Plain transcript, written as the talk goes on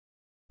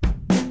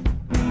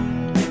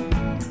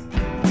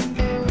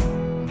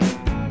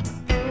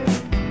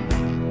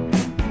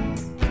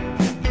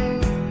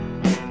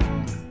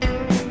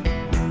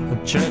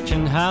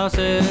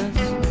houses,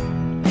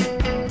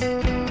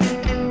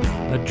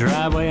 a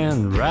driveway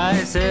and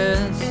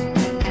rises,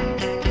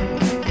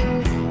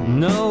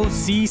 no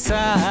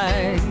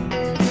seaside,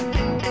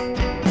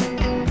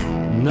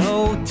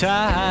 no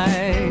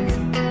tide,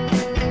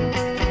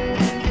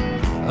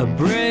 a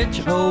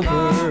bridge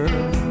over,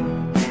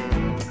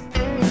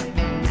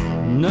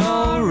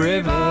 no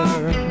river,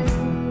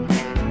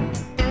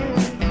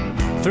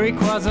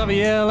 3/4 of a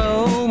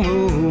yellow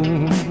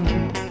moon,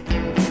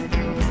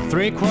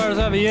 3/4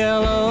 of a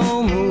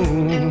yellow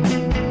moon,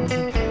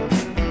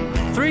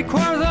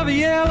 3/4 of a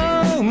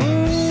yellow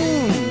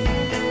moon.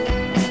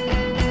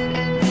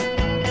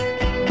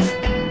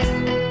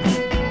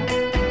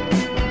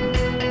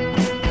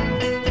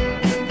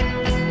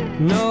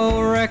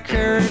 No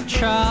record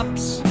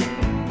shops,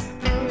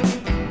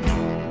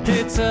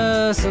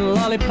 pizzas and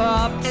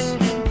lollipops,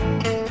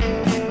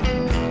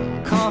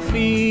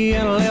 coffee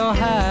and a little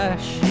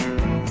hash,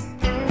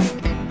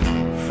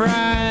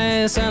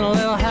 fries and a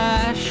little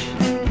hash,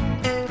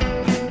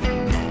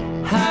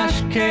 hash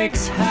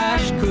cakes,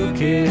 hash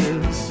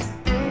cookies,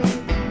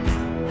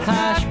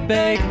 hash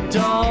baked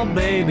doll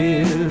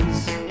babies,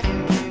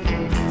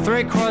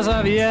 3/4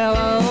 of a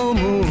yellow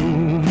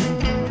moon,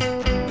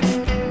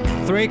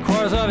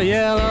 3/4 of a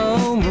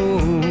yellow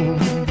moon,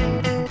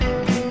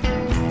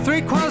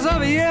 3/4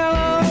 of a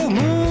yellow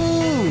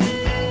moon.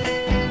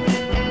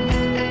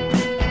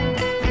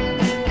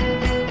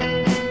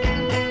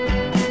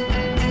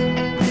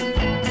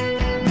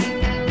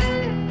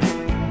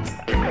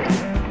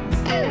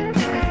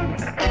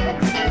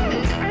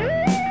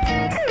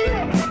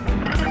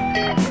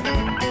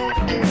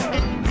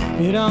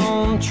 You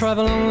don't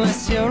travel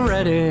unless you're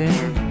ready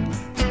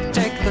to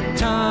take the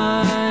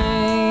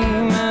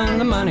time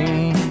and the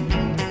money.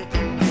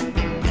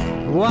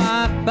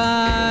 Why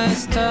buy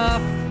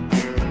stuff?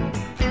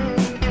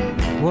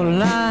 Well,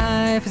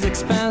 life is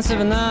expensive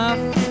enough.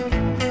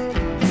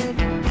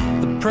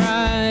 The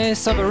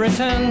price of a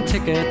return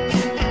ticket,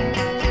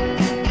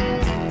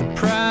 the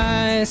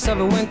price of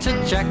a winter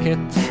jacket,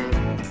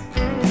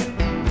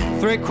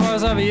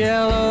 3/4 of a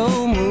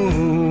yellow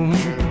moon,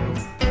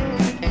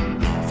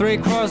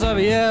 3/4 of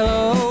a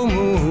yellow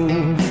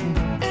moon,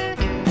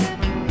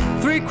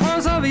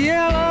 3/4 of a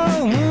yellow